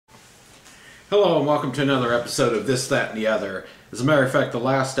Hello and welcome to another episode of This, That, and the Other. As a matter of fact, the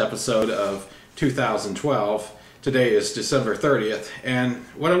last episode of 2012. Today is December 30th, and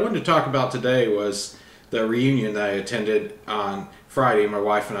what I wanted to talk about today was the reunion that I attended on Friday. My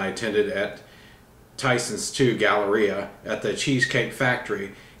wife and I attended at Tyson's 2 Galleria at the Cheesecake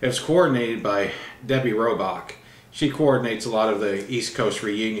Factory. It was coordinated by Debbie Robach. She coordinates a lot of the East Coast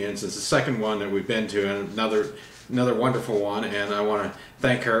reunions. It's the second one that we've been to, and another wonderful one, and I want to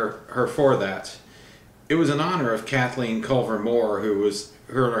thank her for that. It was in honor of Kathleen Culver Moore,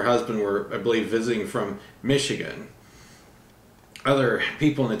 her and her husband were, I believe, visiting from Michigan. Other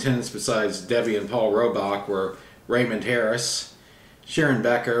people in attendance besides Debbie and Paul Robach were Raymond Harris, Sharon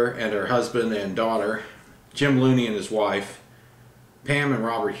Becker and her husband and daughter, Jim Looney and his wife, Pam and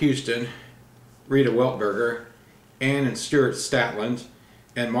Robert Houston, Rita Weltberger, Ann and Stuart Statland,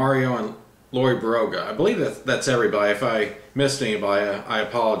 and Mario and Lori Baroga. I believe that's everybody. If I missed anybody, I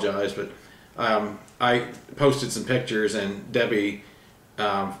apologize, but I posted some pictures and Debbie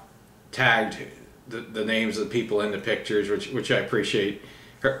tagged the names of the people in the pictures, which I appreciate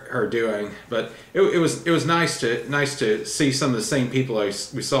her doing. But it was nice to see some of the same people we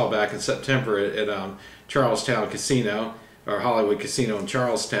saw back in September at Charlestown Casino, or Hollywood Casino in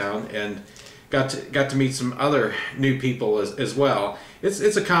Charlestown, and got to meet some other new people as well.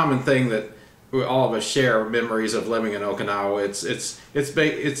 It's a common thing that all of us share memories of living in Okinawa.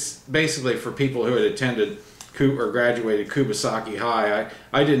 It's basically for people who had attended or graduated Kubasaki High.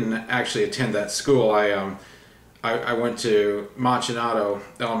 I didn't actually attend that school. I went to Machinado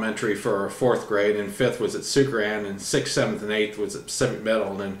Elementary for 4th grade, and 5th was at Sukaran, and 6th, 7th, and 8th was at Pacific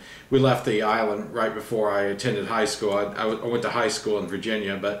Middle. And we left the island right before I attended high school. I went to high school in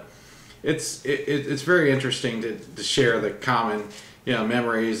Virginia, but it's very interesting to share the common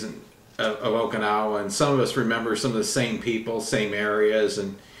memories of Okinawa, and some of us remember some of the same people, same areas,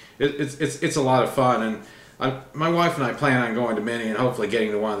 and it's a lot of fun. And my wife and I plan on going to many, and hopefully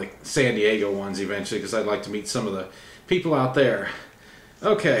getting to one of the San Diego ones eventually, because I'd like to meet some of the people out there.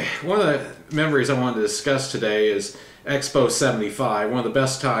 Okay, one of the memories I wanted to discuss today is Expo 75, one of the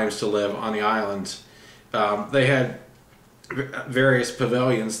best times to live on the island. They had various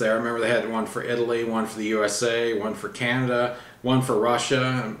pavilions there. I remember they had one for Italy, one for the USA, one for Canada, one for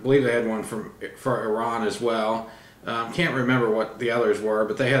Russia. I believe they had one for Iran as well. Can't remember what the others were,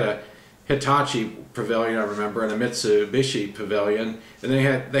 but they had a Hitachi pavilion, I remember, and a Mitsubishi pavilion. And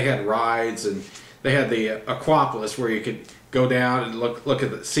they had rides, and they had the Aquapolis where you could go down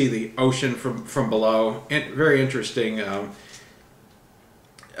and see the ocean from below. Very interesting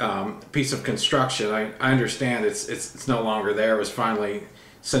piece of construction. I understand it's no longer there. It was finally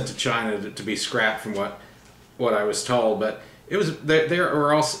sent to China to be scrapped, from what I was told. But it was there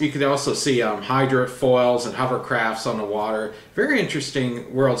were also, you could also see hydrofoils and hovercrafts on the water. Very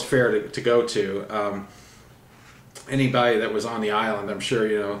interesting World's Fair to go to. Anybody that was on the island, I'm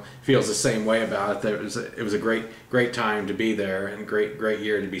sure feels the same way about it. It was a great time to be there, and great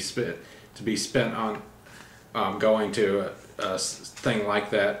year to be spent on going to a thing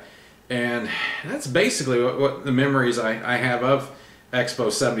like that. And that's basically what the memories I have of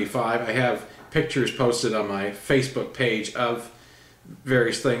Expo 75. I have pictures posted on my Facebook page of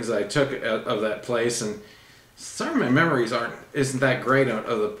various things that I took of that place, and some of my memories isn't that great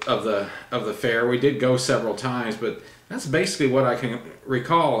of the fair. We did go several times, but that's basically what I can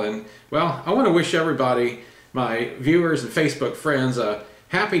recall. And well, I want to wish everybody, my viewers and Facebook friends, a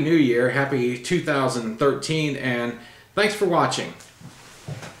Happy New Year, happy 2013, and thanks for watching.